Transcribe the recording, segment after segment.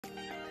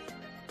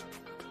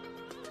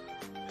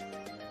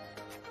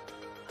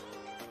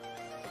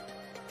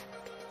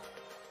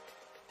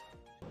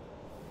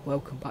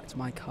Welcome back to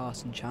my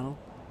karting channel.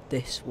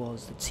 This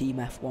was the Team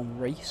F1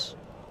 race.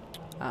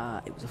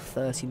 It was a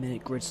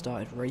 30-minute grid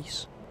started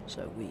race,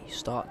 so we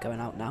start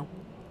going out now.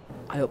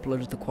 I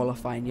uploaded the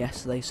qualifying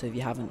yesterday, so if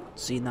you haven't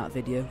seen that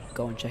video,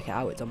 go and check it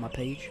out, it's on my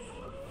page.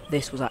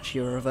 This was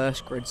actually a reverse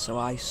grid, so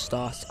I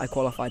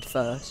qualified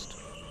first,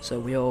 so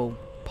we all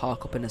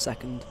park up in a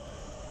second,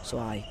 so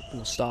I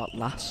will start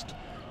last.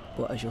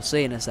 But as you'll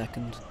see in a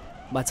second,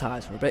 my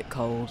tyres were a bit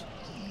cold,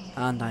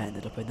 and I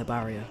ended up in the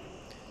barrier.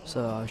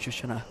 So I was just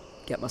trying to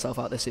get myself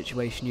out of this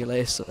situation. You'll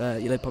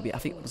probably, I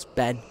think it was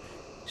Ben,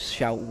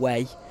 shout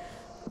way.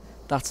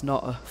 That's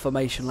not a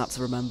formation lap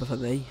to remember for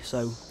me,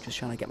 so just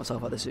trying to get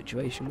myself out of this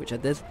situation, which I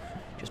did,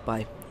 just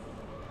by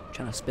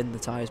trying to spin the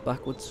tyres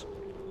backwards.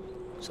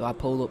 So I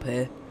pulled up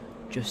here,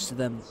 just so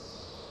then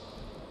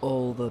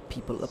all the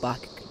people at the back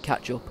can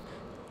catch up,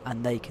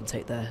 and they can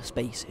take their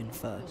space in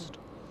first.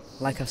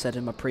 Like I said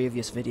in my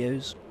previous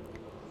videos,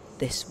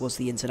 this was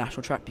the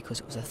international track because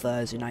it was a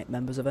Thursday night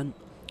members event.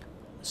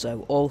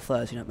 So all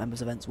Thursday night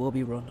members events will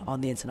be run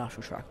on the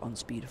international track on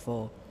Speed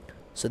 4.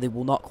 So they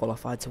will not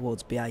qualify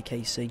towards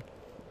BIKC.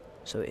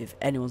 So if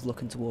anyone's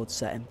looking towards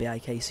setting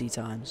BIKC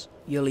times,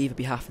 you'll either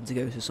be having to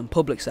go to some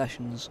public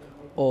sessions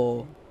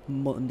or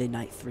Monday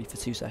night 3 for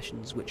 2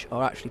 sessions, which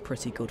are actually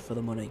pretty good for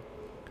the money.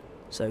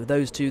 So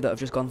those two that have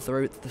just gone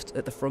through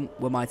at the front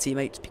were my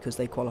teammates because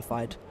they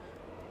qualified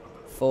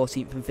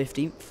 14th and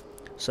 15th.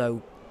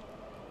 So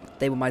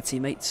they were my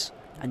teammates,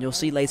 and you'll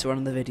see later on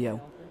in the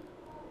video,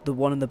 the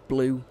one in the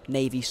blue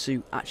navy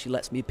suit actually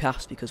lets me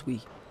pass because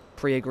we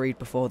pre-agreed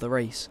before the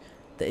race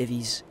that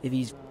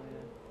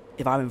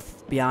if I'm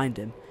behind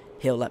him,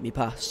 he'll let me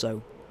pass.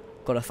 So,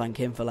 gotta thank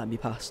him for letting me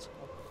pass.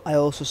 I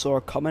also saw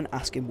a comment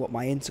asking what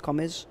my intercom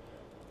is,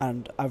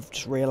 and I've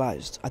just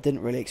realised I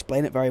didn't really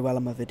explain it very well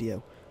in my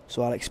video,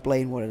 so I'll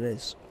explain what it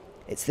is.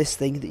 It's this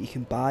thing that you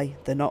can buy.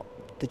 They're not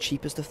the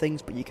cheapest of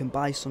things, but you can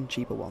buy some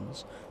cheaper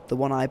ones. The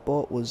one I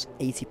bought was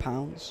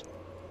 £80,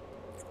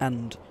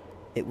 and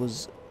it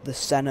was the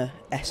Senna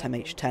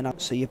SMH10.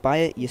 So you buy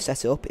it, you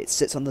set it up, it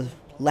sits on the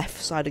left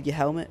side of your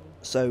helmet,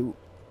 so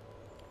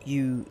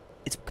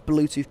it's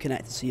Bluetooth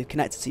connected, so you're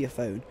connected to your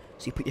phone,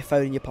 so you put your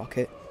phone in your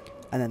pocket,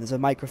 and then there's a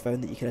microphone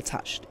that you can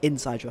attach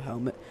inside your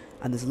helmet,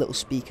 and there's little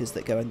speakers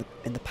that go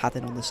in the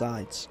padding on the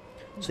sides,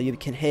 so you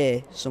can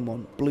hear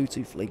someone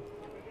Bluetoothly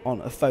on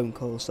a phone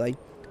call, say,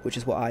 which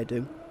is what I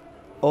do,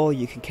 or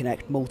you can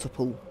connect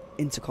multiple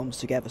intercoms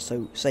together.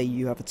 So say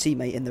you have a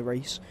teammate in the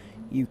race,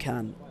 you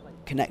can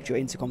connect your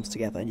intercoms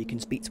together and you can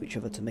speak to each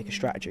other to make a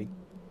strategy.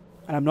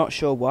 And I'm not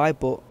sure why,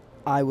 but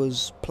I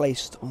was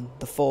placed on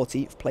the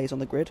 14th place on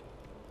the grid,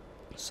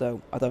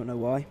 so I don't know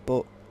why,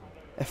 but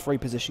a free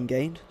position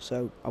gained,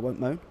 so I won't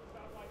moan.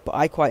 But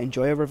I quite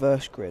enjoy a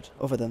reverse grid,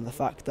 other than the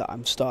fact that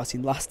I'm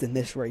starting last in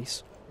this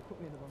race,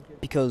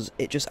 because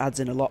it just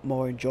adds in a lot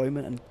more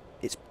enjoyment, and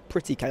it's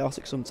pretty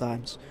chaotic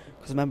sometimes.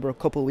 Because I remember a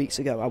couple of weeks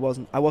ago, I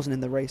wasn't in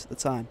the race at the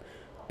time,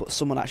 but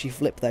someone actually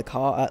flipped their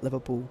car at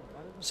Liverpool,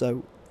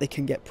 so they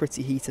can get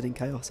pretty heated and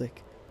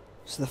chaotic.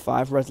 So the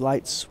 5 red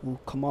lights will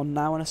come on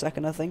now in a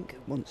second, I think,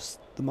 once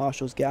the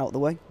marshals get out of the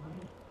way.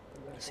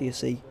 So you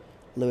see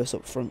Lewis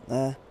up front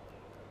there.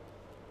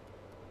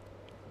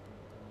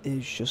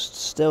 He's just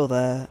still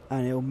there,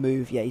 and he'll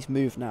move. Yeah, he's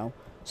moved now.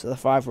 So the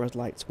 5 red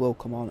lights will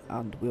come on,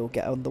 and we'll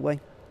get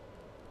underway.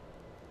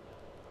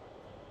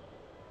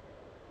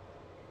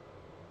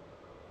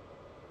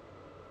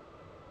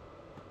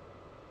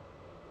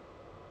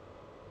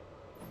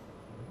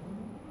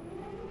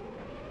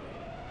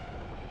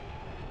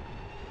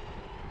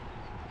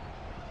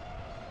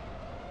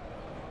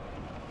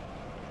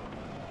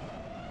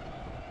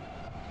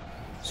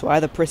 So I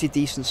had a pretty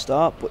decent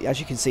start, but as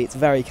you can see, it's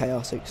very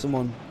chaotic.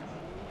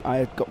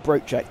 I got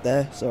broke checked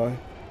there, so I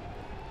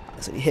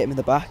accidentally hit him in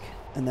the back,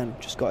 and then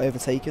just got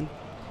overtaken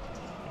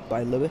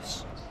by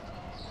Lewis,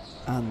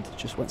 and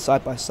just went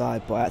side by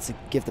side, but I had to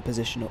give the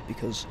position up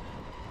because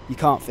you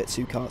can't fit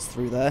 2 karts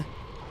through there,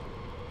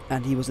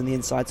 and he was in the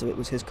inside, so it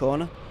was his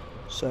corner.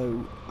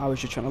 So I was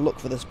just trying to look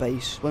for the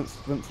space, went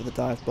for the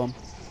dive bomb,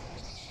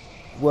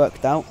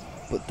 worked out,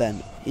 but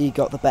then he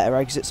got the better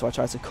exit, so I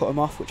tried to cut him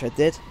off, which I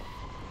did.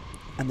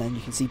 And then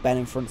you can see Ben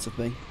in front of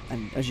me,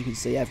 and as you can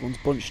see, everyone's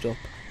bunched up.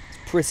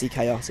 It's pretty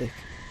chaotic.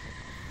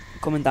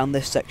 Coming down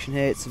this section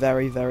here, it's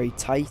very, very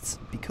tight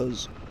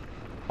because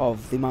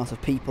of the amount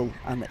of people,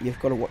 and you've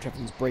got to watch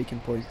everyone's braking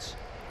points.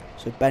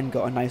 So Ben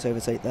got a nice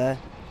overtake there,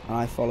 and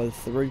I followed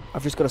through.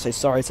 I've just got to say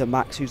sorry to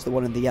Max, who's the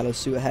one in the yellow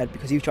suit ahead,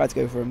 because he tried to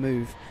go for a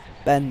move.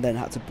 Ben then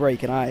had to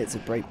brake, and I had to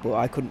brake, but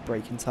I couldn't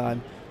brake in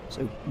time,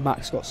 so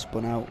Max got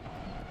spun out.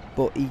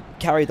 But he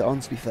carried it on,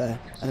 to be fair,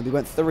 and then we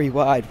went 3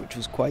 wide, which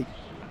was quite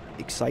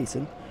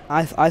exciting.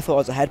 I thought I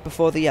was ahead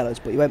before the yellows,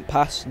 but he went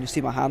past, and you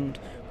see my hand,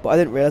 but I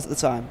didn't realise at the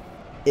time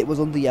it was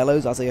under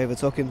yellows as I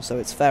overtook him, so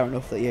it's fair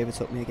enough that he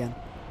overtook me again.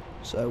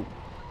 So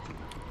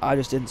I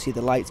just didn't see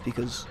the lights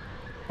because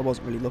I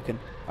wasn't really looking.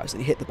 I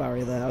accidentally hit the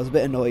barrier there. I was a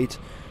bit annoyed,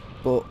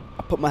 but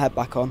I put my head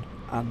back on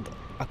and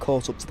I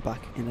caught up to the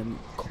back in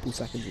a couple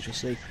seconds, as you'll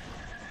see.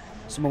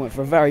 Someone went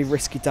for a very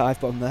risky dive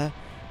bomb there,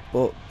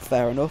 but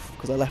fair enough,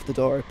 because I left the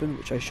door open,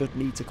 which I should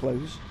need to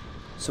close.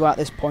 So at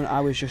this point I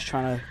was just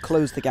trying to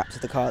close the gap to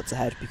the karts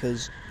ahead,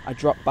 because I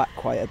dropped back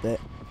quite a bit.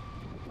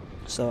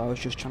 So I was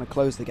just trying to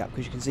close the gap,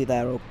 because you can see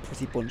they're all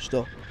pretty bunched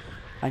up.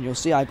 And you'll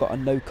see I got a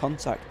no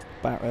contact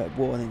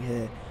warning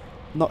here.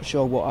 Not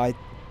sure what I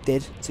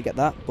did to get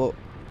that, but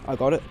I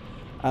got it.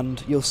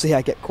 And you'll see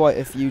I get quite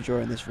a few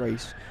during this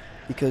race,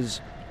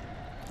 because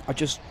I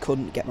just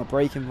couldn't get my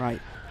braking right.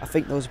 I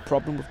think there was a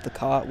problem with the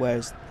kart,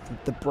 whereas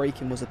the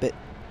braking was a bit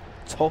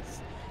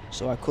tough,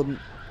 so I couldn't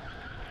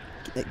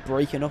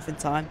brake enough in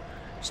time.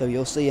 So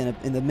you'll see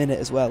in the minute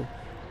as well,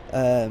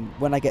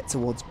 when I get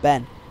towards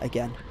Ben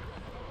again,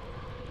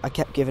 I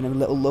kept giving him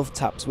little love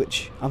taps,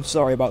 which I'm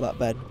sorry about that,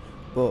 Ben,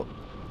 but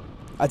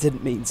I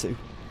didn't mean to.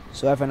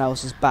 So everyone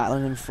else is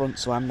battling in front,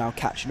 so I'm now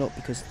catching up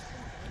because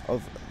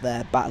of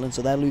their battling,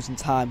 so they're losing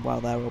time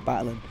while they're all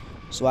battling.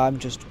 So I'm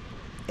just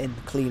in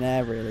clean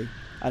air, really.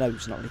 I know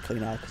it's not really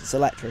clean air because it's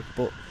electric,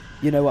 but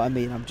you know what I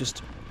mean.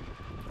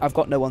 I've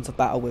got no one to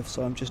battle with,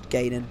 so I'm just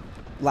gaining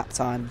lap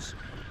times.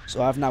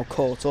 So I've now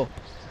caught up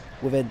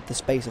within the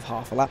space of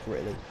half a lap,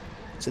 really,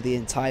 to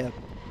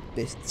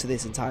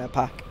this entire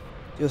pack.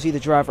 You'll see the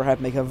driver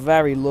ahead make a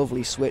very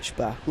lovely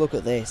switchback. Look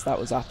at this, that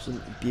was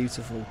absolutely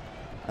beautiful.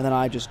 And then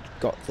I just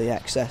got the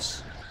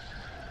excess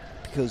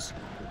because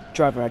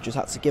driver ahead just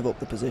had to give up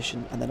the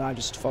position, and then I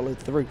just followed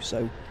through.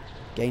 So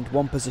gained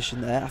one position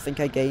there. I think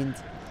I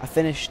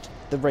finished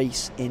the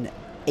race in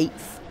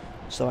 8th,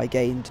 so I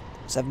gained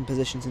 7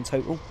 positions in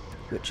total,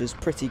 which is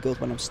pretty good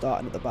when I'm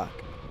starting at the back.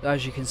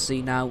 As you can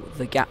see now,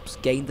 the gap's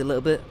gained a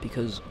little bit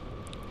because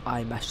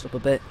I messed up a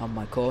bit on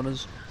my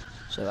corners,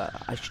 so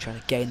I just trying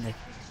to gain the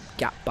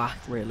gap back,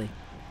 really,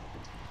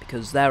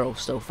 because they're all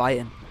still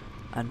fighting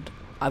and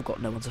I've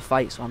got no one to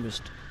fight, so I'm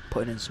just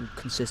putting in some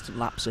consistent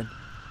laps in.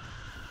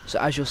 So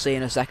as you'll see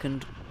in a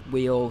second,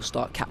 we all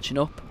start catching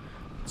up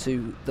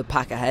to the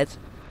pack ahead.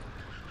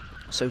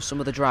 So some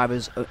of the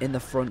drivers in the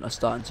front are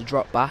starting to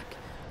drop back,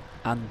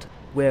 and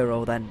we're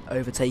all then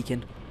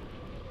overtaking,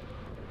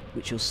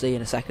 which you'll see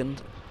in a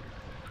second.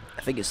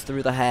 I think it's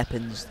through the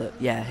hairpins that,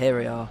 yeah, here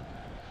we are.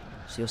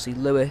 So you'll see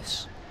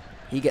Lewis,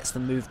 he gets the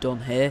move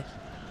done here,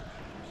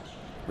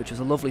 which was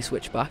a lovely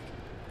switchback.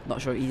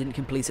 Not sure he didn't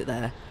complete it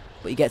there,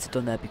 but he gets it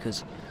done there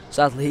because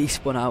sadly he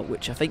spun out,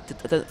 which I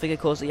don't think it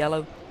caused the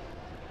yellow.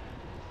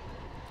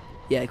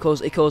 Yeah, it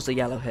caused the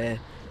yellow here,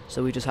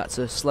 so we just had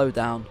to slow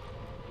down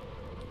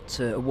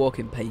to a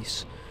walking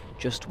pace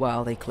just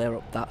while they clear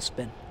up that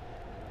spin.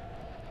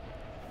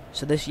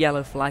 So this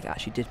yellow flag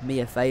actually did me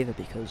a favour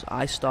because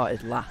I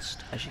started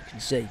last, as you can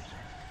see.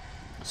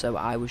 So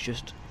I was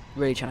just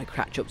really trying to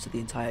catch up to the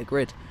entire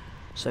grid.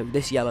 So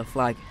this yellow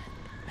flag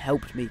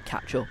helped me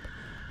catch up.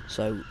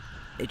 So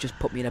it just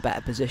put me in a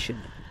better position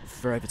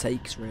for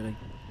overtakes, really.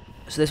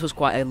 So this was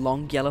quite a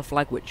long yellow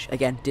flag, which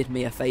again did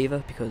me a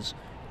favour because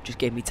it just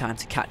gave me time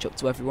to catch up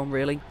to everyone,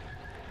 really.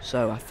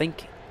 So I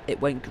think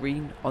it went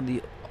green on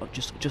the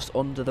just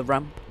under the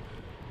ramp.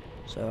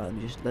 So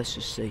let's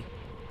just see.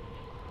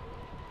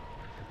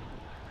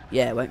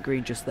 Yeah, it went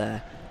green just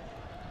there.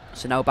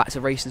 So now back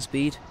to racing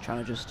speed,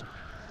 trying to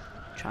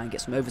try and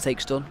get some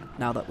overtakes done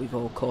now that we've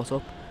all caught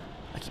up.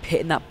 I keep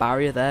hitting that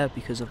barrier there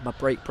because of my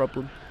brake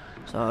problem,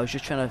 so I was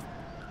just trying to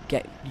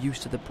get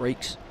used to the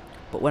brakes.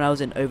 But when I was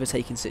in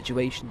overtaking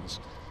situations,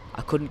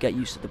 I couldn't get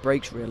used to the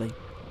brakes, really,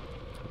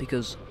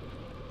 because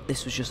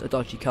this was just a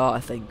dodgy kart,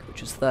 I think,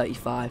 which was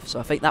 35. So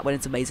I think that went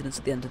into maintenance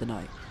at the end of the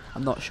night.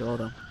 I'm not sure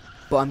though,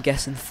 but I'm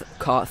guessing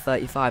kart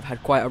 35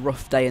 had quite a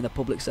rough day in the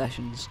public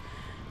sessions,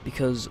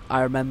 because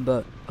I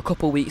remember a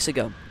couple of weeks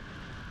ago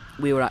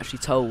we were actually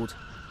told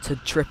to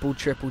triple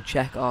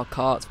check our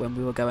karts when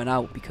we were going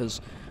out, because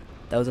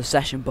there was a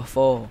session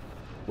before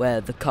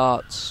where the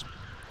karts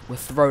were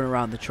thrown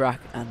around the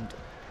track and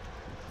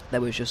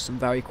there was just some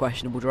very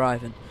questionable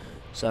driving.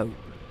 So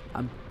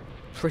I'm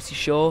pretty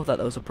sure that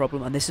there was a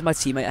problem, and this is my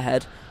teammate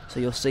ahead, so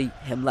you'll see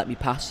him let me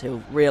pass.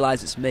 He'll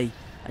realise it's me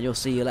and you'll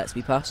see he lets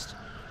me past.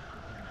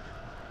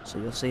 So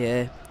you'll see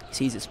here, he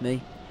sees it's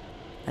me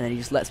and then he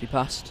just lets me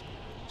past.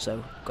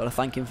 So got to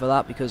thank him for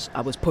that, because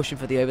I was pushing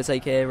for the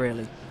overtake here,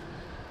 really.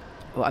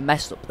 But I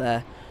messed up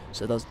there,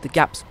 so the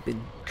gap's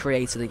been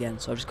created again,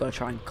 so I've just got to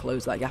try and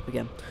close that gap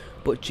again.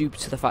 But due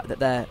to the fact that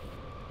they're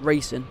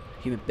racing,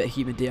 bit of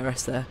human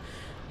DRS there,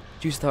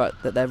 due to the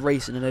fact that they're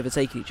racing and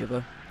overtaking each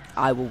other,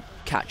 I will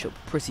catch up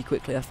pretty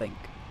quickly, I think.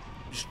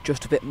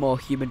 Just a bit more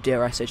human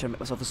DRS, trying to make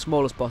myself as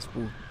small as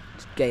possible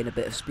to gain a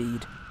bit of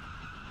speed.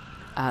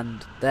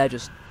 And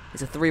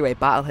it's a three-way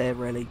battle here,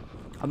 really.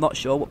 I'm not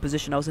sure what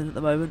position I was in at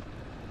the moment.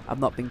 I've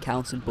not been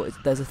counting, but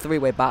there's a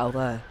three-way battle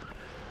there.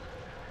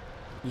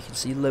 You can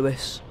see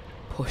Lewis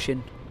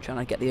pushing, trying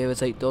to get the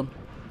overtake done.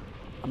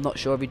 I'm not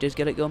sure if he did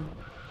get it done.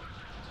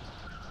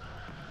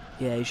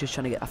 Yeah, he's just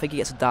trying to get. I think he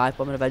gets a dive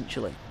bomb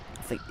eventually.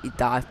 I think he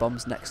dive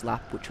bombs next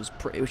lap, which was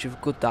a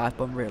good dive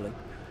bomb, really.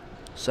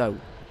 So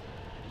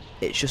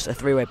it's just a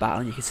three-way battle,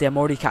 and you can see I'm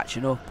already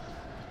catching up.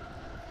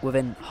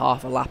 Within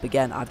half a lap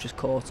again, I've just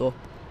caught up.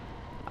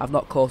 I've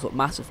not caught up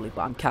massively,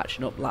 but I'm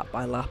catching up lap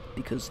by lap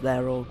because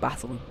they're all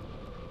battling.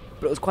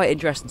 But it was quite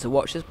interesting to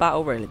watch this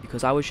battle really,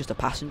 because I was just a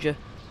passenger,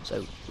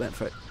 so went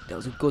for it. There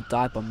was a good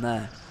dive bomb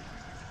there,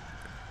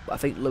 but I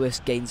think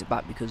Lewis gains it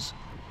back because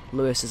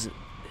Lewis is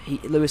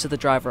the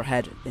driver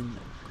ahead in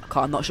a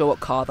car. I'm not sure what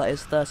car that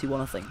is,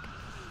 31 I think,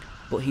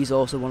 but he's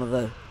also one of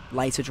the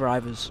lighter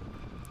drivers.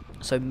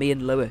 So me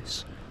and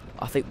Lewis,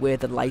 I think we're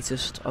the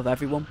lightest of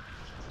everyone.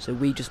 So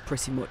we just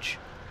pretty much,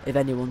 if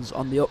anyone's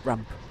on the up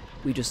ramp,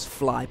 we just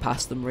fly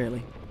past them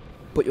really.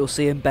 But you'll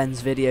see in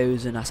Ben's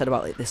videos, and I said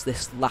about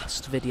this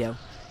last video,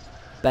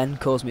 Ben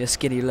calls me a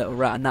skinny little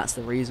rat, and that's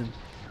the reason.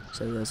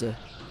 So there's a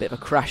bit of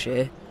a crash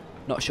here.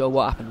 Not sure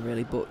what happened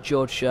really, but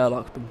George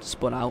Sherlock been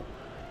spun out.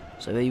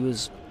 So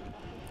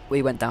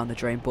we went down the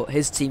drain, but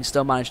his team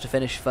still managed to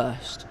finish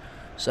first.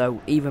 So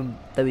even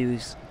though he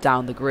was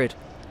down the grid,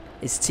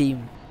 his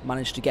team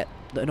managed to get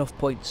enough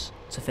points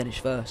to finish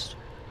first.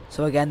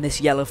 So again,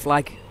 this yellow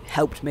flag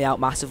helped me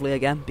out massively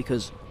again,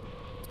 because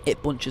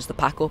it bunches the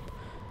pack up,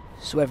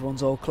 so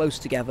everyone's all close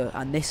together.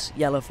 And this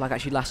yellow flag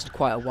actually lasted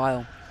quite a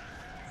while,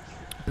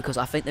 because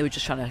I think they were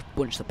just trying to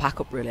bunch the pack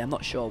up really. I'm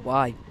not sure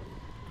why,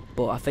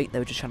 but I think they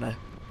were just trying to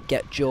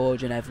get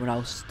George and everyone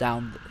else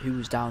down who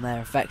was down there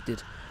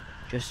affected,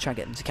 just try to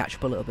get them to catch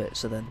up a little bit,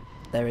 so then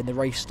they're in the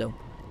race still.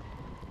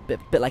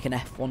 Bit like an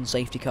F1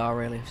 safety car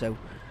really. So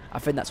I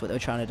think that's what they were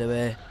trying to do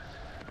here.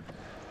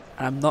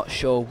 And I'm not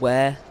sure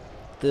where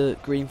the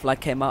green flag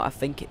came out. I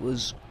think it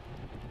was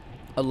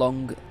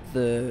along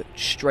the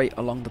straight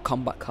along the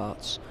combat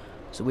carts.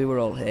 So we were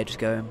all here just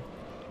going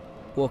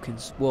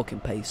walking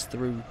pace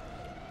through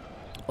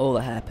all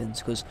the hairpins,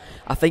 because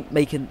I think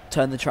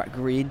turn the track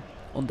green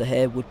under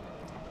here would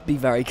be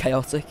very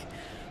chaotic.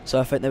 So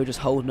I think they were just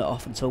holding it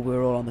off until we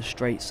were all on the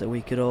straight, so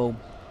we could all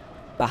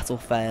battle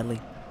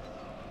fairly.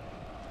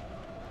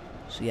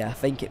 So yeah, I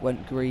think it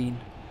went green.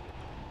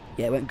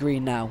 Yeah, it went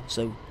green now,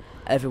 so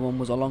everyone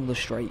was along the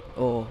straight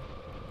or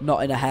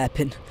not in a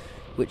hairpin,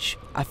 which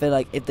I feel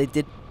like if they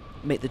did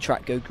make the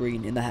track go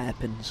green in the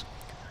hairpins,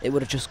 it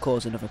would have just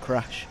caused another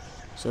crash.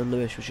 So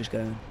Lewis was just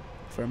going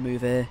for a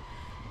move here,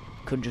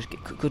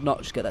 could not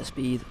just get that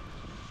speed,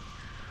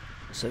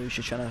 so he was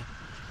just trying to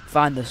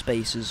find the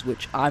spaces,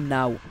 which I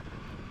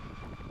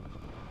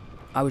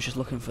was just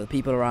looking for the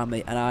people around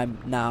me, and I'm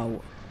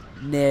now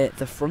near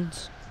the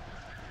front.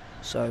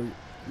 So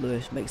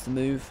Lewis makes the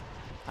move,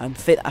 and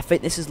I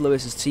think this is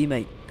Lewis's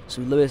teammate.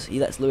 So he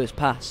lets Lewis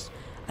pass,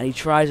 and he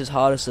tries his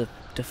hardest to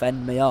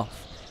defend me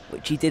off,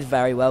 which he did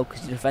very well,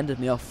 because he defended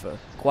me off for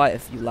quite a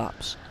few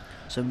laps.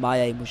 So my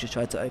aim was just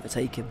try to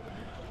overtake him,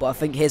 but I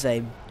think his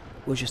aim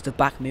was just to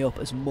back me up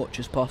as much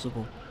as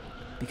possible,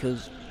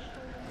 because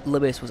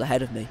Lewis was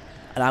ahead of me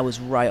and I was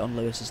right on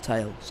Lewis's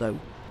tail. So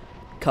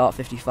kart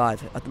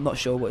 55, I'm not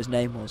sure what his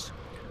name was,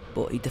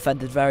 but he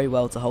defended very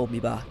well to hold me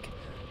back,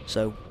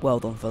 so well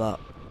done for that.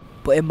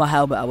 But in my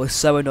helmet I was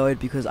so annoyed,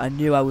 because I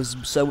knew I was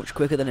so much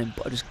quicker than him,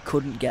 but I just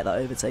couldn't get that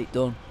overtake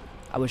done.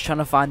 I was trying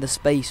to find the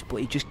space, but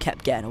he just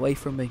kept getting away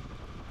from me,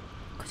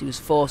 because he was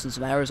forcing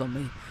some errors on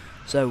me.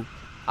 So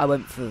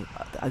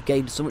I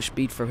gained so much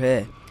speed from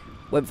here,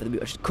 went for the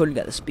move, I just couldn't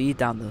get the speed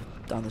down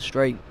the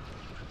straight.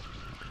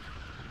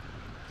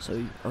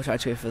 So I tried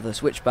to go for the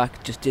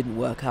switchback, just didn't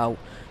work out.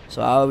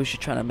 So I was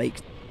just trying to make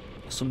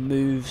some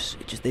moves,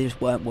 they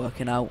just weren't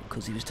working out,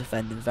 because he was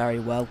defending very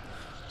well.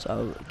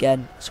 So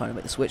again, trying to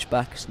make the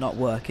switchback, it's not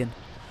working.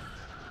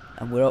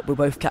 And we're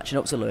both catching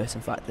up to Lewis,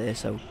 in fact, there.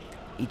 So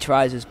he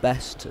tries his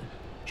best to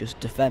just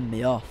defend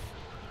me off,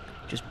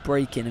 just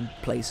breaking in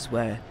places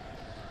where,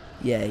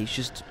 yeah, he's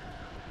just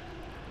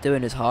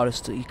doing his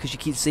hardest, because you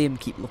keep seeing him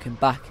keep looking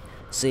back,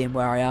 seeing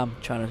where I am,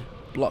 trying to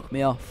block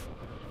me off.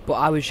 But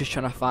I was just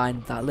trying to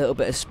find that little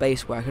bit of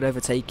space where I could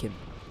overtake him,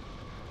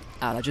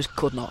 and I just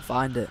could not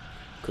find it,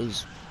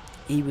 because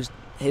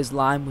his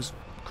line was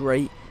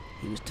great,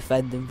 he was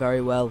defending very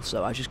well,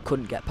 so I just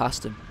couldn't get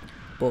past him.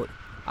 But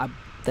I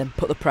then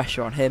put the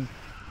pressure on him,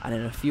 and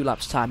in a few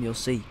laps time you'll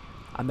see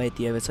I made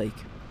the overtake.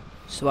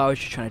 So I was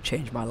just trying to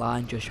change my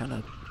line, just trying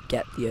to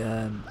get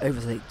the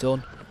overtake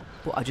done,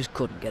 but I just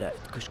couldn't get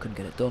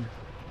it done.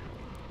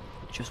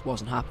 It just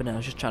wasn't happening. I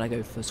was just trying to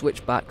go for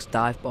switchbacks,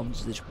 dive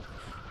bombs, they just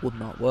would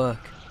not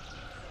work.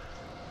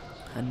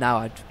 And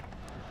now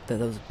there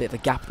was a bit of a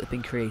gap that had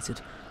been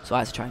created, so I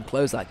had to try and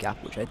close that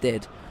gap, which I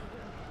did.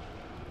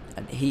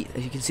 And as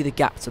you can see, the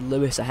gap to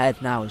Lewis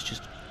ahead now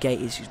is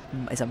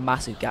it's a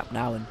massive gap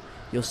now, and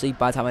you'll see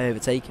by the time I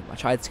overtake him, I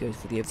tried to go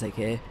for the overtake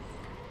here,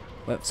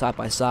 went side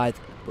by side,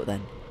 but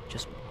then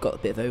just got a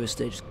bit of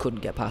oversteer, just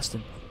couldn't get past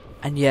him.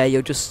 And yeah,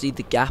 you'll just see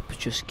the gap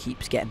just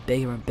keeps getting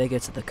bigger and bigger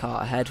to the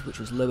kart ahead, which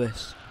was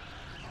Lewis,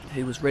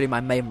 who was really my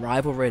main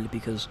rival really,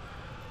 because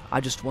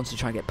I just wanted to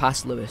try and get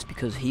past Lewis,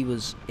 because he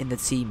was in the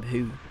team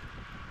who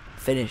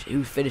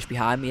finished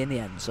behind me in the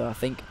end. So I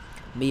think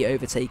me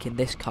overtaking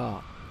this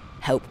car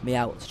helped me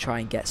out to try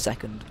and get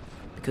second,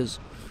 because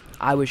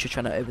I was just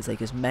trying to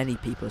overtake as many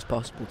people as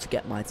possible to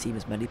get my team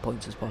as many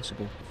points as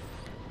possible.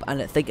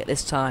 And I think at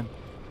this time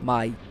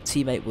my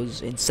teammate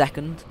was in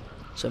second,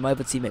 so my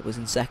other teammate was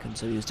in second,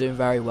 so he was doing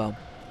very well,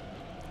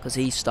 because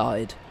he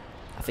started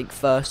I think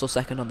first or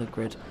second on the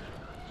grid,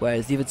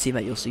 whereas the other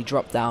teammate you'll see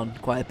dropped down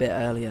quite a bit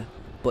earlier,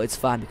 but it's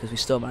fine because we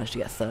still managed to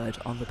get third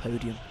on the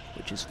podium,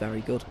 which is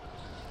very good.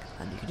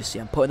 And you can just see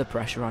I'm putting the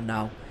pressure on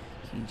now.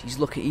 He's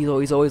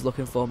always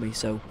looking for me,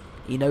 so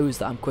he knows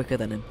that I'm quicker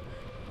than him.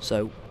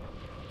 So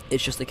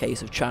it's just a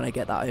case of trying to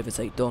get that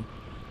overtake done.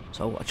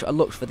 So I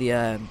looked for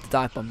the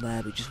dive bomb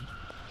there, but just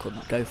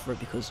couldn't go for it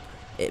because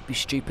it'd be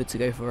stupid to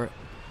go for it.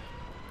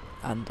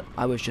 And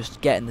I was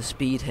just getting the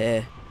speed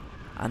here,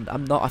 and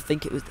I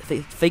think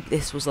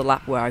this was the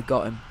lap where I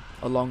got him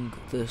along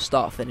the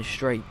start-finish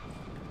straight.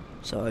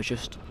 So I was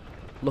just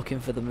looking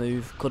for the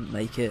move, couldn't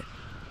make it.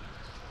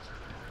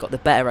 Got the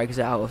better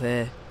exit out of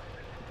here,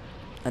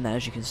 and then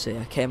as you can see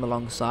I came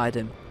alongside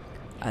him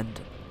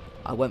and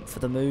I went for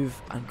the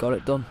move and got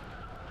it done,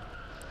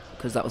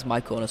 because that was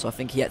my corner, so I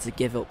think he had to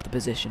give up the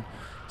position.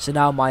 So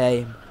now my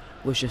aim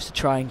was just to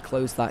try and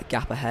close that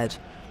gap ahead,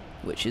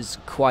 which is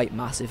quite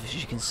massive as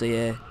you can see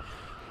here.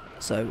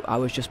 So I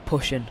was just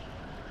pushing,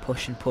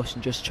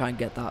 just to try and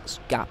get that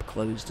gap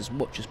closed as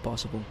much as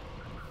possible.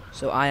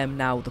 So I am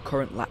now the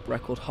current lap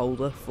record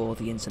holder for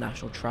the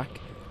international track,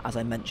 as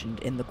I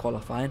mentioned in the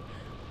qualifying.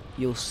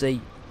 You'll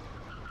see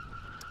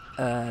it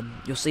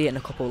in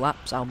a couple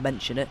laps. I'll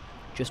mention it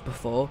just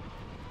before.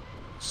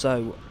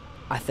 So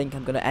I think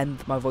I'm going to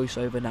end my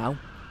voiceover now,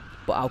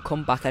 but I'll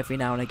come back every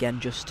now and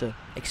again just to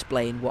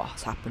explain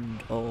what's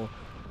happened, or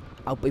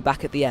I'll be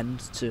back at the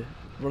end to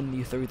run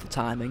you through the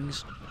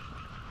timings,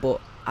 but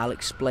I'll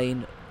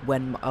explain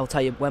I'll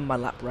tell you when my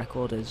lap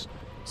record is,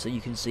 so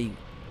you can see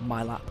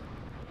my lap.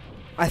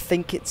 I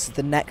think it's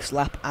the next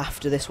lap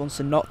after this one,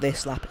 so not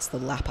this lap, it's the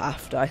lap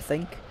after, I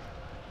think.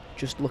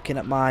 Just looking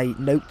at my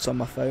notes on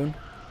my phone.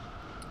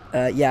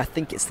 Yeah, I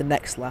think it's the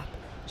next lap,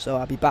 so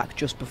I'll be back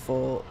just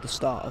before the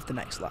start of the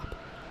next lap.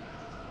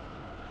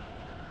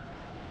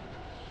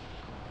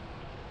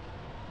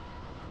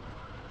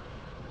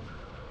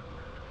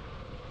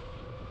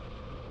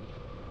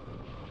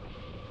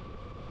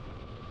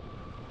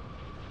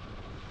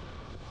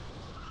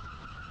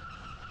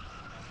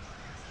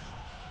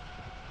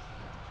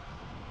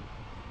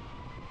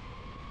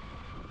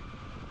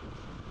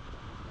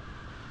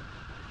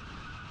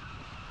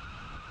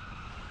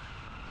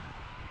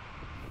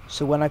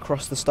 So when I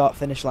cross the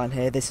start-finish line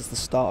here, this is the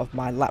start of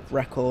my lap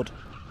record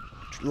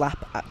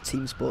lap at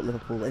TeamSport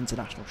Liverpool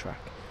International Track.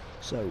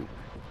 So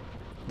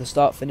the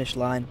start-finish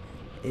line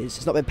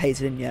it's not been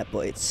painted in yet,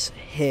 but it's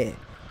here.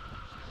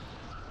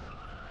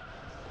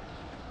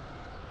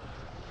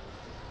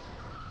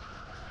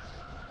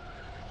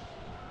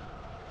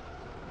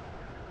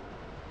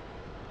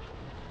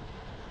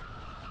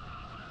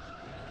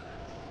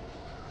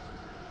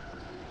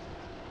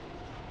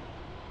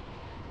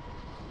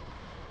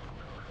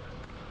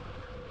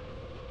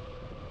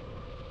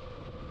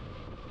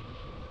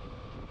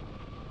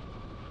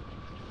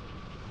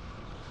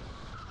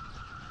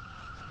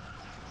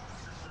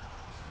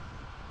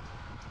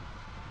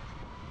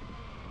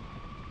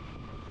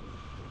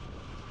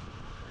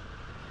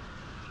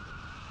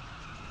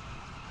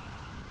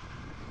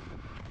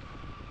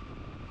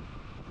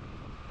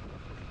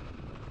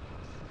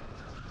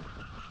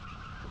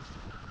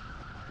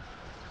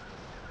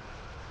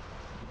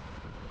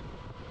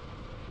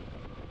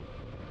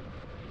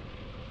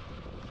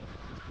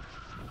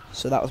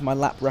 So that was my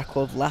lap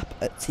record lap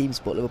at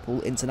TeamSport Liverpool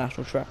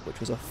International Track,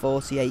 which was a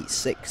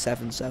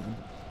 48.677.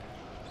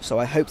 So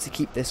I hope to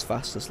keep this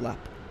fastest lap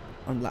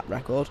on lap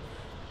record,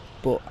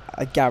 but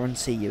I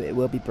guarantee you it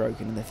will be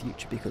broken in the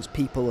future because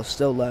people are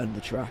still learning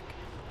the track.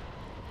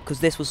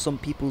 Because this was some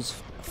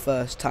people's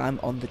first time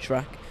on the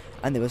track,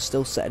 and they were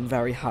still setting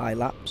very high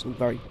laps, or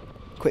very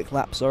quick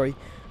laps, sorry.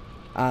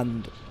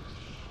 And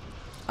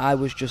I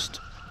was just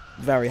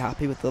very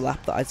happy with the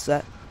lap that I'd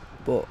set,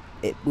 but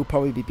it will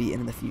probably be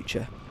beaten in the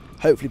future.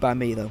 Hopefully by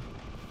me though.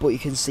 But you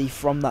can see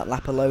from that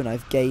lap alone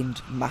I've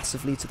gained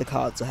massively to the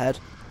karts ahead,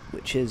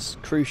 which is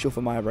crucial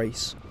for my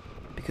race,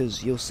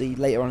 because you'll see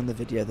later on in the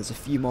video there's a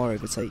few more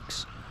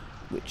overtakes,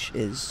 which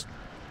is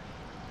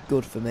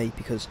good for me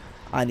because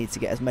I need to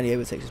get as many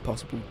overtakes as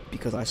possible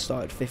because I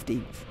started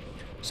 15th.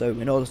 So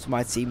in order for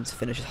my team to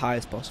finish as high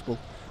as possible,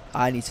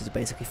 I need to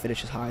basically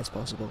finish as high as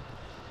possible,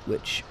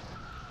 which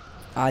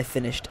I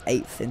finished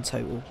 8th in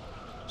total,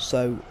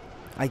 so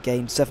I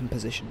gained 7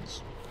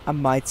 positions. And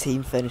my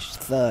team finished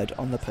 3rd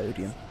on the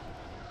podium.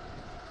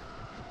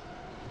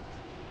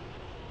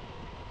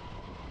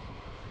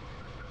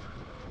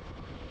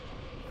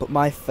 But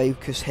my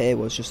focus here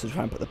was just to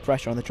try and put the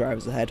pressure on the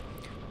drivers ahead.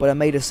 But I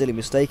made a silly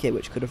mistake here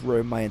which could have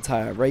ruined my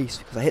entire race,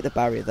 because I hit the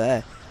barrier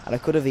there and I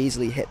could have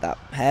easily hit that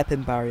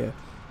hairpin barrier.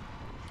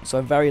 So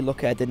I'm very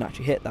lucky I didn't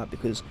actually hit that,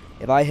 because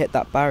if I hit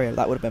that barrier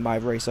that would have been my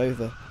race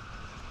over.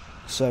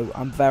 So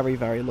I'm very,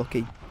 very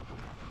lucky,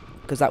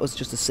 because that was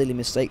just a silly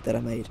mistake that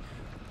I made.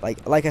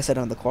 Like I said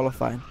on the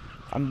qualifying,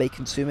 I'm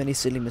making too many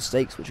silly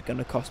mistakes which are going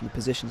to cost me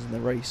positions in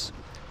the race.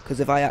 Because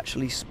if I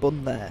actually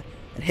spun there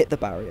and hit the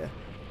barrier,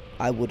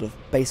 I would have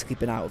basically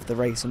been out of the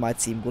race and my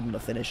team wouldn't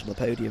have finished on the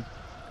podium.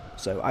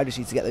 So I just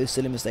need to get those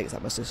silly mistakes out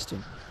of my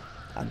system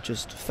and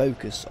just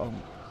focus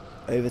on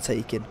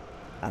overtaking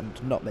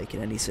and not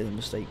making any silly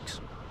mistakes.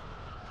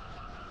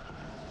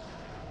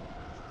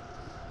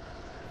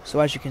 So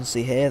as you can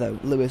see here though,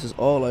 Lewis is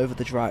all over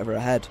the driver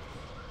ahead,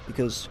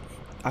 because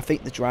I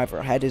think the driver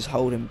ahead is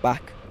holding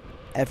back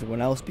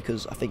everyone else,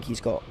 because I think he's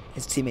got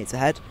his teammates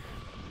ahead.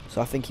 So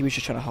I think he was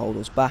just trying to hold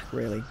us back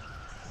really.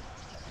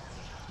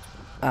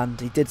 And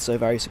he did so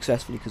very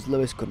successfully, because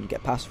Lewis couldn't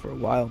get past for a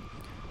while.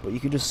 But you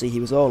can just see he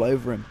was all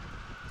over him,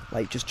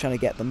 like just trying to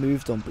get the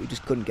move done, but he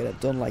just couldn't get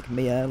it done like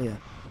me earlier.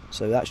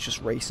 So that's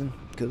just racing,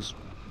 because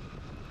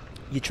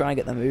you try and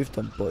get the move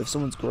done, but if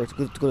someone's good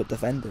at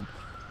defending,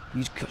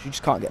 you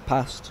just can't get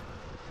past.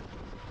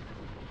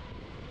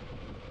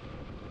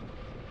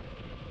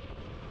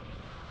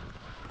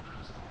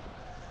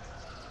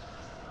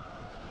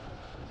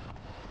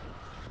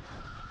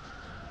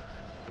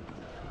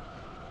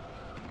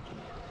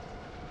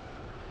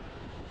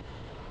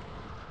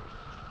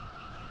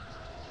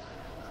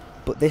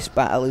 But this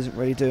battle isn't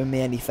really doing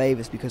me any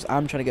favours, because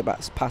I'm trying to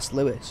get past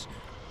Lewis,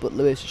 but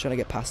Lewis is trying to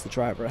get past the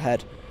driver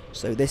ahead.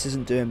 So this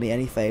isn't doing me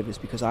any favours,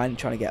 because I'm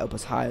trying to get up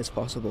as high as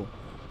possible.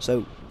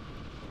 So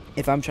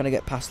if I'm trying to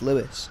get past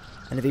Lewis,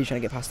 and if he's trying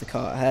to get past the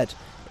car ahead,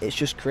 it's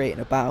just creating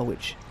a battle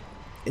which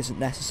isn't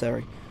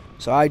necessary.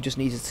 So I just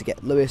needed to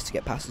get Lewis to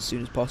get past as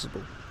soon as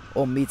possible,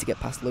 or me to get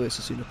past Lewis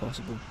as soon as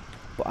possible.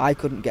 But I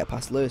couldn't get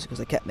past Lewis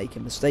because I kept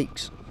making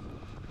mistakes,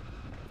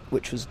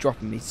 which was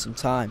dropping me some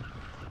time.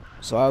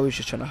 So I was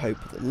just trying to hope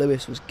that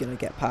Lewis was going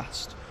to get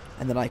past,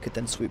 and then I could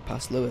then swoop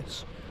past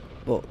Lewis.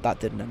 But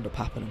that didn't end up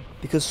happening.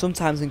 Because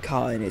sometimes in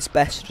karting, it's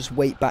best to just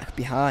wait back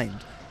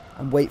behind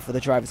and wait for the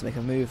driver to make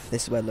a move.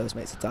 This is where Lewis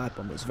makes a dive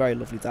bomb. It's a very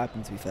lovely dive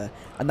bomb, to be fair.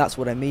 And that's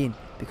what I mean,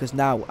 because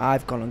now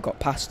I've gone and got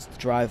past the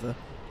driver.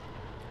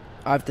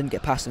 I didn't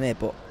get past him here,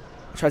 but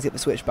I tried to get the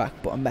switch back,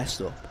 but I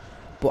messed up.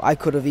 But I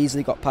could have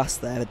easily got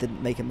past there. I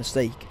didn't make a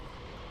mistake.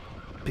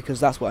 Because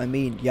that's what I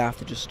mean. You have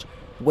to just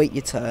wait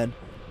your turn.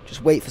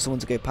 Just wait for someone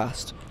to go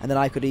past, and then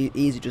I could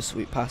easily just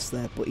swoop past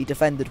there. But he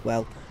defended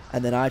well,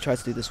 and then I tried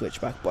to do the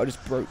switchback, but I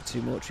just broke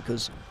too much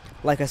because,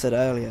 like I said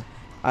earlier,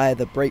 I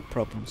had a brake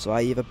problem. So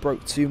I either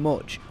broke too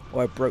much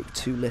or I broke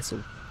too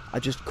little. I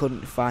just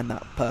couldn't find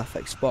that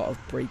perfect spot of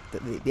brake,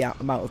 the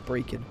amount of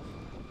braking.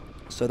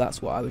 So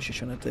that's what I was just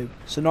trying to do.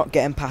 So not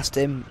getting past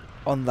him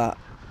on that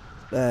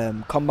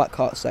combat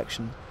kart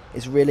section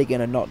is really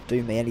going to not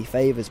do me any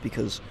favours,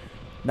 because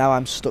now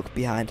I'm stuck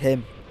behind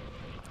him.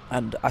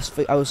 And I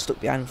was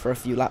stuck behind him for a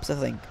few laps, I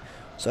think.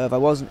 So if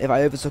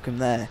I overtook him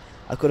there,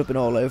 I could have been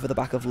all over the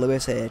back of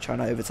Lewis here, trying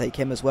to overtake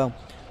him as well,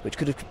 which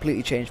could have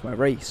completely changed my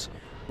race.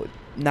 But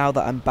now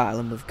that I'm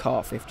battling with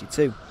Kart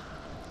 52,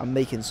 I'm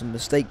making some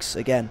mistakes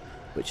again,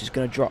 which is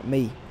going to drop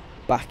me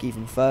back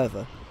even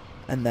further.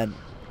 And then,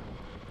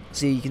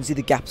 see, you can see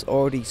the gap's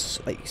already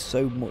like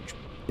so much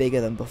bigger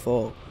than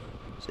before.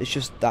 So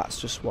that's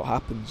just what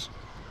happens.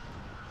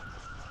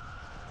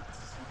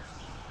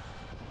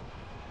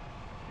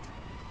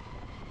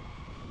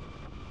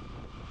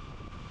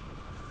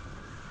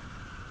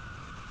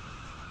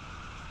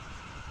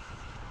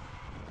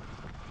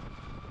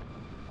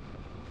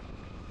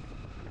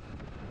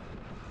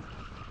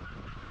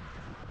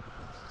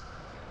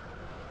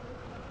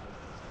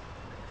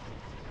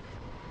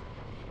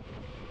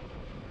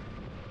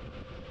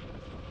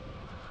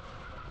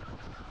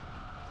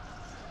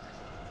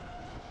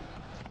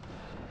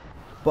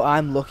 But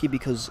I'm lucky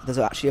because there's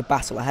actually a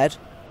battle ahead.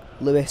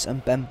 Lewis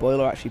and Ben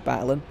Boyle are actually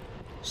battling.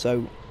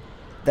 So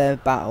their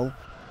battle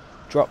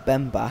dropped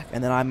Ben back,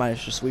 and then I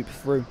managed to sweep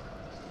through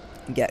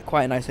and get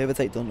quite a nice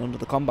overtake done under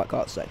the combat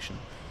kart section.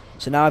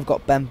 So now I've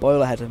got Ben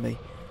Boyle ahead of me.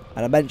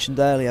 And I mentioned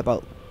earlier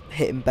about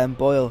hitting Ben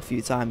Boyle a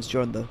few times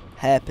during the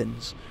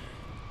hairpins.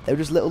 They were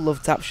just little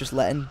love taps, just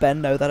letting Ben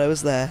know that I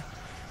was there.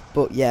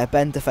 But yeah,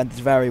 Ben defended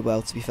very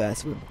well, to be fair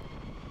to him.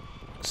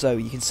 So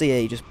you can see here,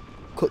 he just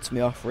cuts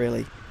me off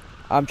really.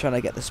 I'm trying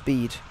to get the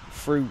speed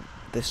through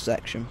this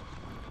section,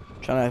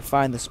 trying to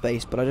find the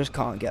space, but I just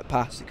can't get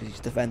past it because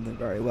he's defending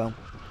very well.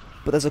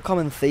 But there's a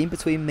common theme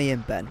between me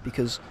and Ben,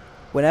 because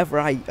whenever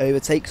I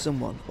overtake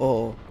someone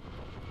or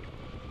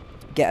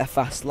get a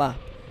fast lap,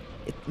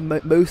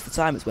 most of the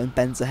time it's when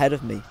Ben's ahead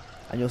of me.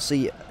 And you'll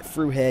see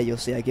through here, you'll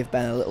see I give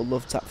Ben a little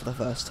love tap for the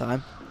first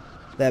time.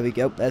 There we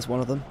go, there's one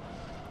of them.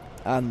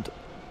 And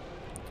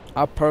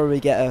I'll probably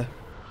get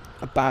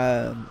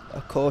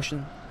a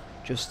caution,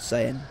 just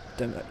saying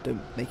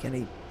don't make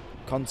any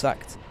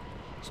contact.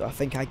 So I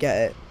think I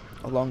get it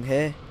along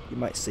here. You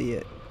might see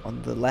it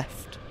on the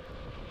left.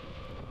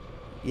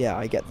 Yeah,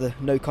 I get the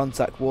no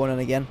contact warning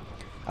again.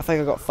 I think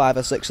I got 5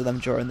 or 6 of them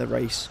during the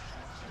race,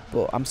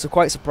 but I'm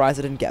quite surprised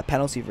I didn't get a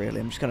penalty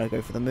really. I'm just gonna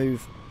go for the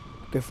move,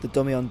 go for the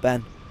dummy on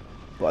Ben,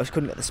 but I just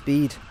couldn't get the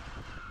speed.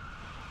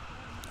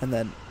 And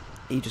then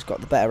he just got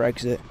the better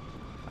exit,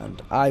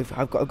 and I've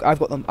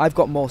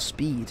got more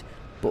speed,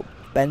 but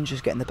Ben's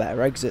just getting the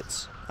better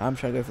exits. I'm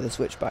trying to go for the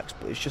switchbacks,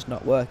 but it's just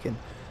not working.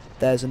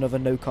 There's another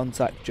no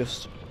contact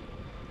just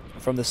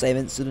from the same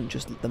incident,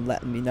 just them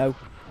letting me know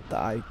that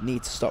I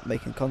need to stop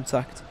making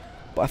contact.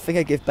 But I think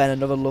I give Ben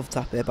another love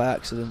tap here by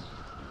accident.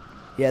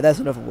 Yeah, there's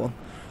another one.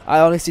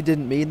 I honestly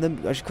didn't mean them,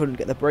 I just couldn't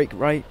get the brake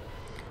right.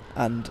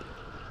 And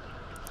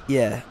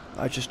yeah,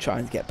 I was just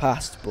trying to get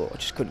past, but I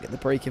just couldn't get the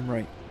braking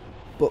right.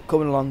 But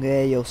coming along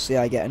here, you'll see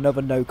I get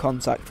another no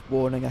contact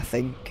warning, I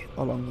think,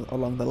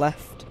 along the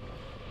left.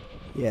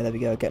 Yeah, there we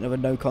go, get another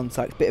no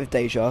contact. Bit of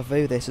deja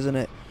vu this, isn't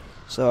it?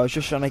 So I was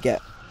just trying to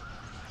get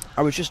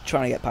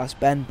past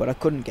Ben, but I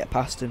couldn't get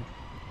past him.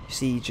 You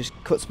see, he just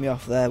cuts me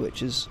off there,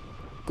 which is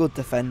good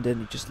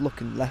defending, just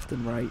looking left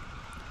and right.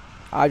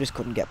 I just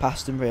couldn't get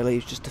past him really,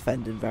 he's just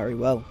defending very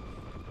well.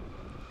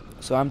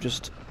 So I'm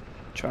just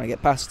trying to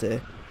get past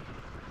here,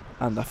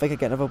 and I think I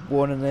get another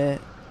warning there.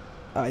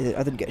 I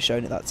didn't get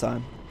shown at that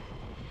time,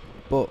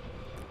 but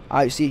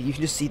you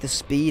can just see the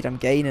speed I'm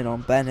gaining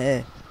on Ben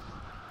here,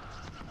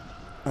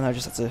 and I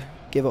just had to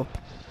give up,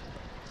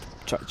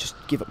 just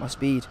give up my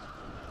speed.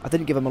 I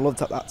didn't give him a love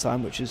tap that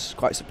time, which is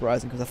quite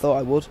surprising because I thought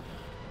I would,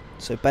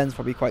 so Ben's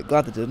probably quite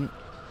glad I didn't,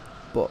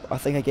 but I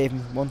think I gave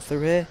him one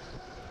through here.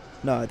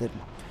 No, I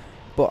didn't,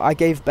 but I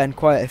gave Ben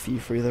quite a few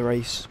through the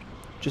race,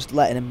 just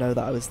letting him know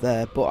that I was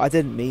there, but I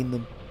didn't mean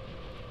them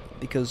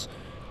because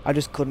I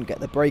just couldn't get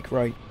the brake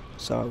right.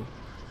 So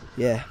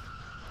yeah,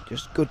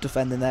 just good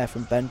defending there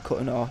from Ben,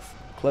 cutting it off,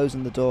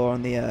 closing the door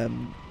on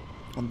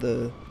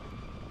the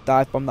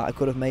dive bomb that I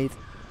could have made.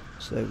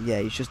 So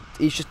yeah, he's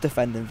just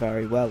defending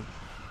very well.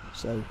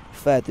 So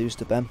fair dues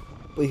to Ben.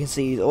 But you can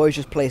see he's always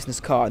just placing his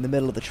car in the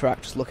middle of the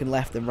track, just looking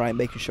left and right,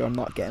 making sure I'm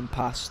not getting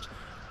past.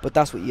 But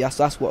that's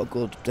what a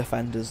good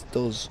defender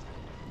does.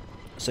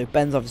 So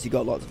Ben's obviously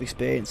got lots of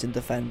experience in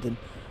defending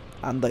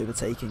and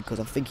overtaking, because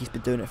I think he's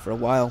been doing it for a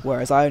while,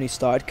 whereas I only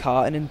started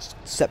karting in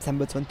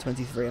September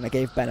 2023, and I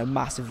gave Ben a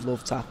massive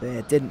love tap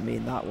here. Didn't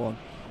mean that one.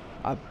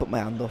 I put my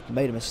hand up,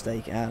 made a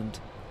mistake, and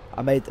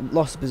I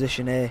lost the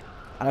position here,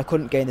 and I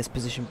couldn't gain this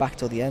position back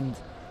till the end.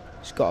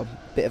 Just got a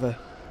bit of a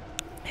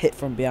hit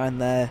from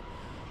behind there.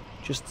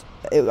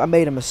 I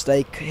made a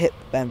mistake, hit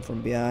Ben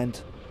from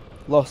behind,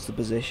 lost the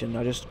position.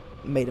 I just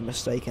made a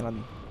mistake,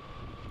 and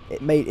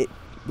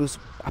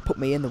I put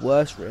me in the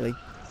worst really,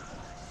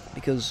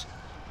 because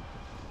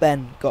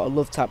Ben got a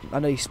love tap. I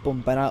know he spun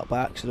Ben out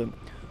by accident,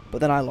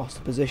 but then I lost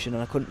the position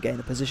and I couldn't gain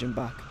the position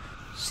back.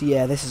 So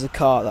yeah, this is a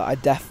car that I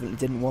definitely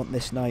didn't want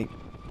this night,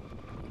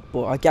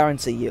 but I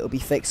guarantee you it'll be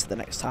fixed the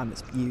next time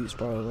it's used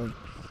probably.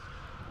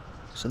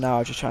 So now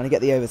I'm just trying to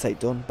get the overtake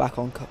done back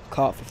on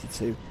kart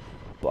 52,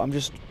 but I'm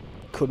just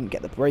couldn't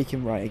get the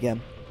braking right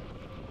again.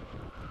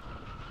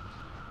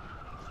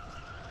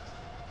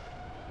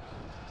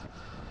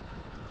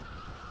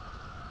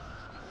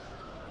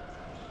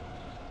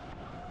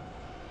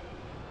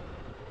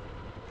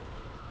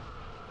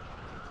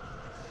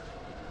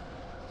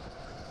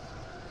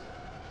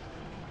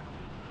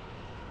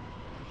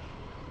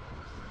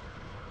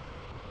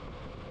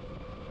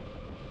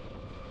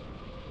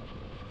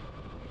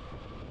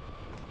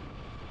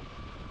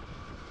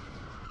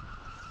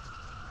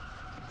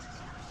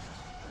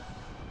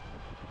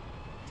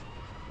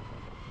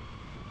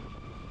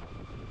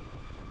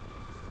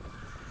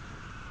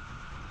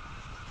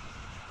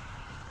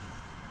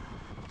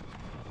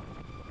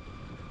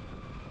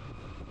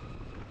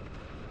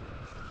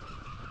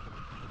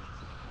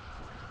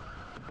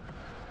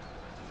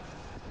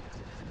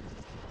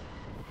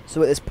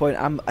 So at this point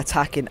I'm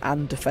attacking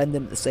and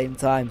defending at the same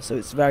time, so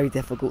it's very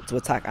difficult to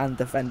attack and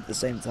defend at the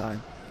same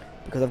time,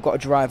 because I've got a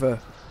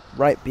driver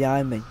right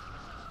behind me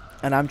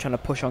and I'm trying to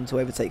push on to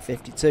overtake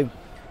 52.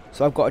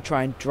 So I've got to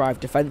try and drive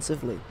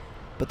defensively,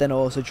 but then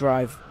also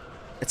drive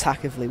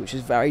attackively, which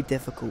is very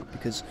difficult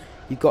because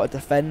you've got to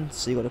defend,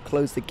 so you've got to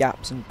close the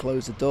gaps and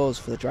close the doors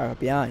for the driver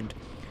behind,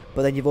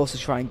 but then you've also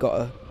got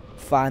to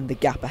find the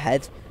gap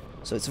ahead.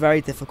 So it's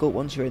very difficult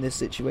once you're in this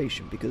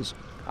situation, because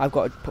I've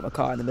got to put my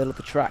car in the middle of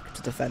the track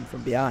to defend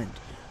from behind,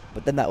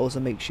 but then that also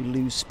makes you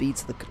lose speed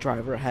to the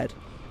driver ahead.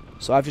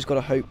 So I've just got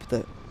to hope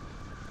that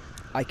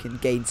I can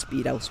gain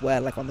speed elsewhere,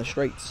 like on the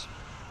straights,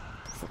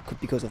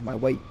 because of my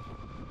weight.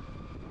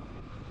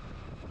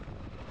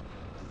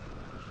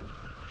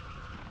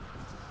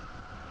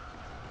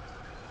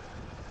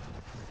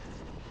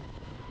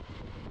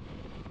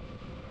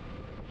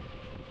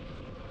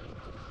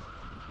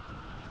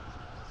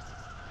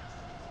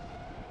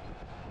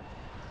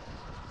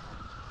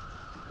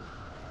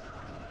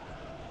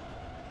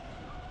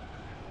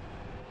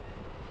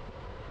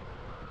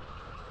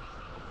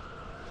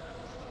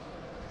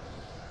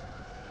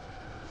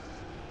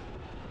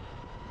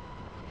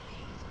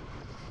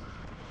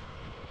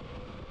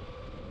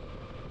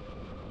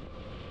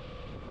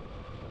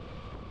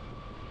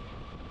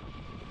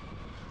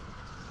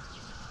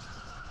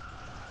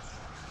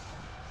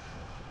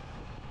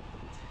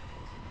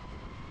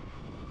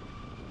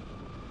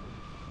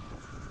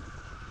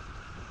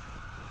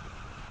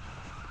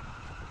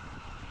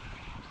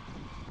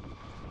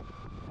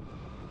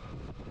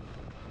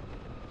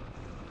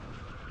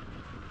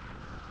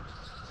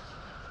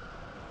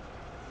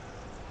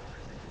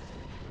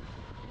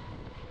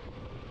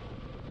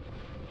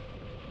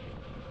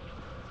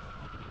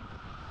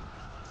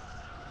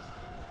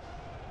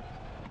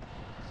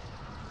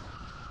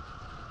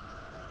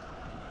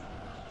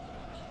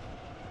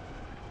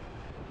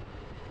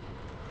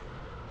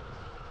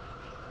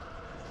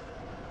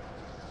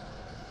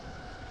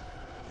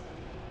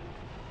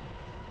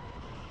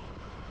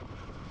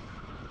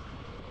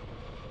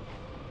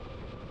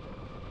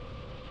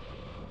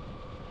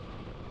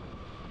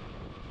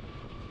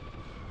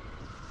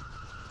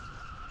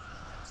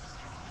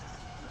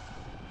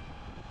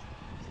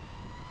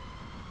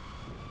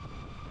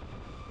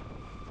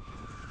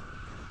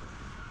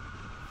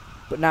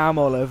 But now I'm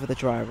all over the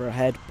driver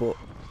ahead, but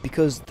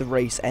because the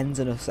race ends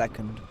in a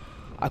second,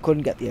 I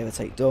couldn't get the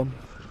overtake done.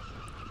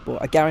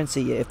 But I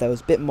guarantee you, if there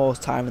was a bit more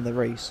time in the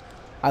race,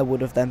 I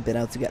would have then been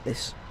able to get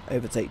this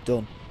overtake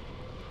done.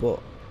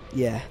 But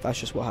yeah,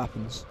 that's just what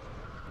happens.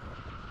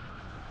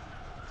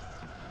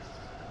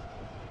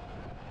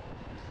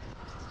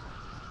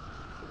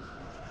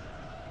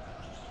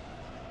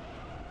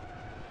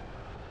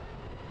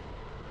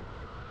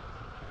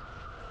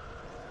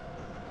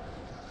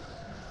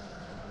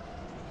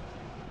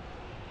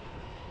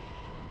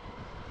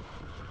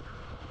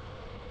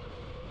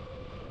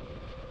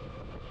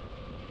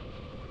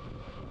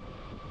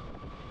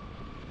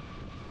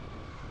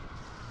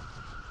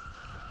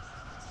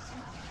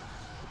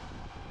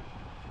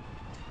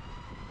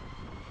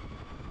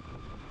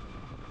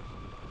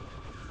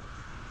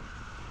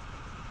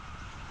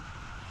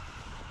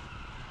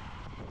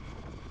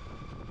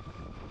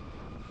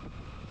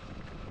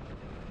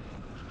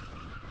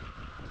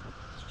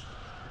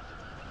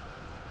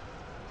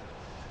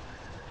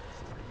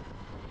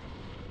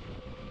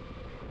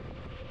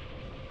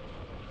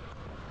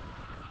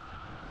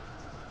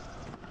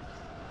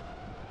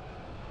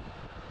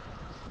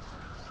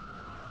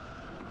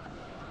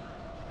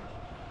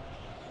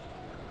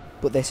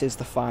 But this is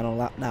the final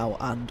lap now,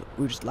 and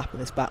we're just lapping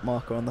this back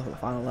marker on the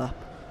final lap.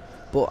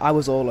 But I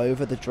was all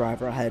over the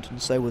driver ahead,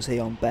 and so was he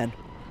on Ben.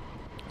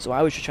 So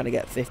I was just trying to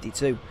get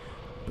 52,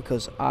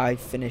 because I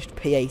finished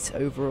P8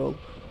 overall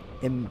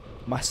in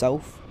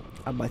myself,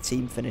 and my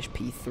team finished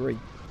P3.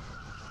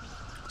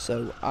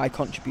 So I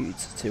contributed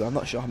to, I'm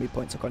not sure how many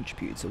points I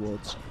contributed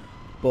towards,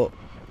 but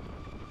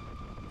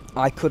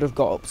I could have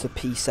got up to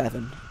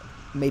P7,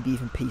 maybe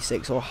even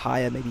P6, or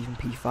higher, maybe even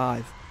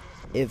P5,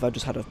 if I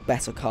just had a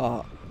better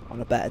kart on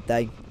a better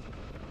day.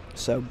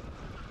 So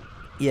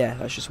yeah,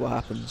 that's just what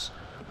happens.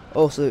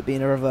 Also, it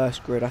being a reverse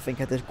grid, I think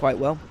I did quite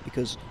well,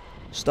 because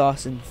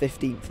starting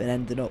 15th and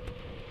ending up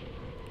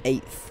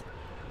 8th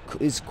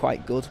is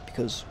quite good,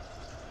 because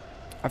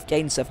I've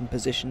gained 7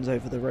 positions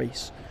over the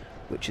race,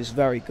 which is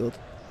very good,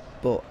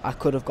 but I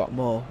could have got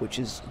more, which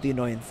is the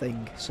annoying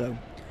thing. So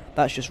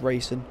that's just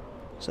racing.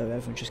 So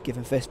everyone's just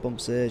giving fist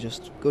bumps here,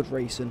 just good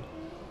racing,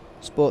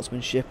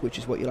 sportsmanship, which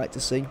is what you like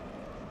to see.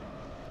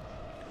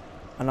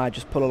 And I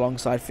just pull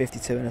alongside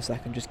 52 in a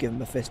second, just give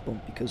him a fist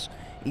bump, because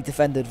he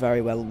defended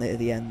very well near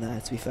the end there,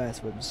 to be fair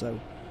to him. So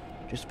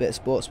just a bit of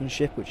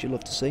sportsmanship, which you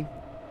love to see.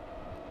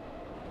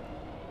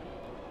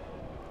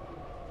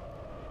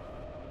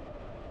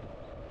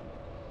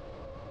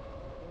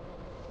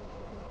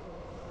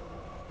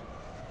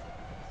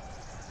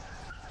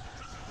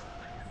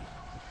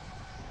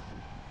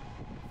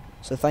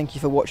 So thank you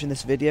for watching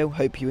this video,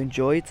 hope you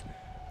enjoyed.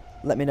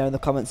 Let me know in the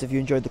comments if you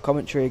enjoyed the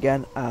commentary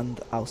again,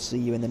 and I'll see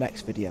you in the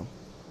next video.